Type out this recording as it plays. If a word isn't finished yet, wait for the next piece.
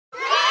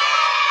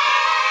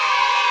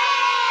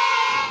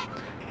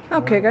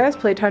Okay guys,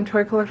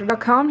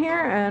 PlaytimeToyCollector.com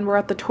here, and we're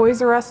at the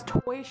Toys R Us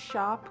Toy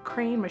Shop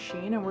crane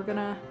machine, and we're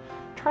gonna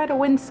try to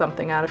win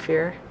something out of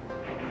here.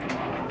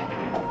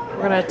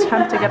 We're gonna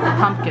attempt to get the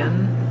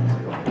pumpkin.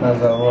 How's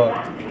that look?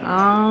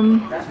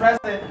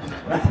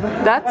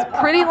 That's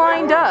pretty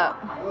lined up.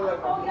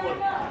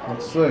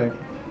 Let's see.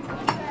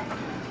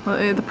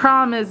 Well, the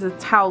problem is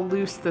it's how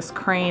loose this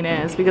crane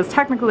is, because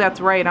technically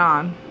that's right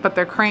on, but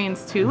their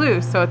crane's too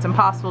loose, so it's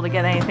impossible to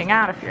get anything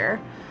out of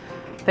here.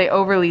 They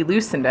overly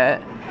loosened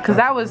it, because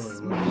that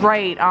was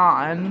right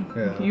on.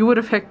 Yeah. You would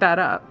have picked that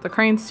up. The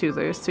crane's too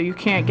loose, so you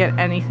can't get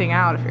anything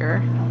out of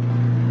here. I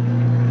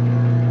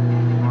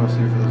want to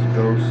see for this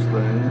ghost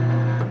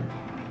thing.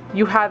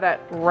 You had that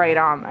right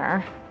on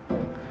there.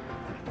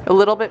 A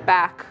little bit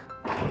back.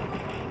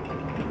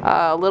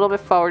 A little bit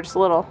forward, just a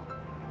little.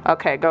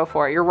 Okay, go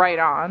for it. You're right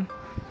on.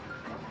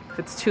 If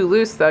it's too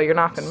loose, though, you're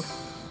not gonna...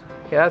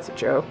 Yeah, that's a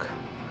joke.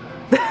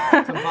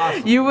 It's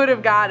impossible. You would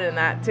have gotten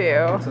that,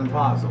 too. It's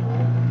impossible.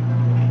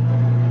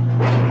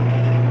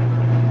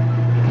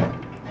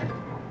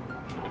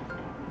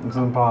 It's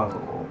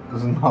impossible.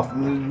 There's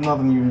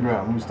nothing you can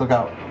grab. We still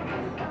got...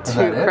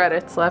 Two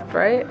credits left,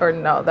 right? Or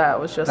no, that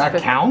was just... That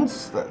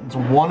counts? That's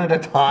one at a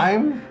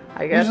time?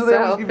 I guess Usually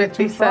so.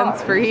 50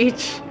 cents for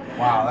each.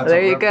 Wow, that's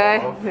there you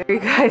go. There you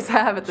guys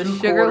have it. The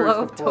Sugar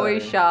Loaf Toy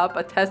play. Shop,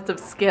 a test of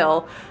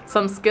skill.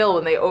 Some skill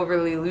when they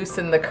overly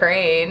loosen the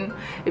crane.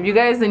 If you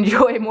guys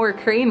enjoy more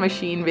crane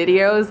machine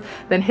videos,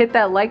 then hit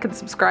that like and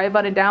subscribe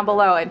button down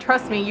below. And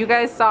trust me, you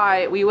guys saw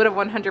it. We would have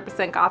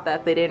 100% got that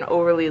if they didn't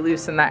overly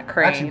loosen that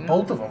crane. Actually,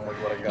 both of them we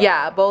would have got.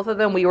 Yeah, both of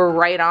them we were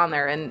right on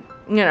there. And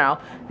you know,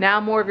 now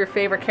more of your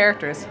favorite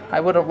characters. I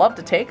would have loved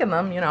to taken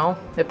them, you know,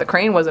 if the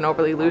crane wasn't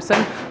overly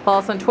loosened. Follow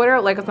us on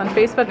Twitter, like us on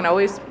Facebook, and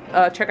always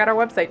check out our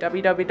website,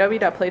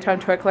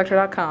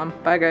 www.playtimetoycollector.com.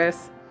 Bye,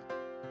 guys.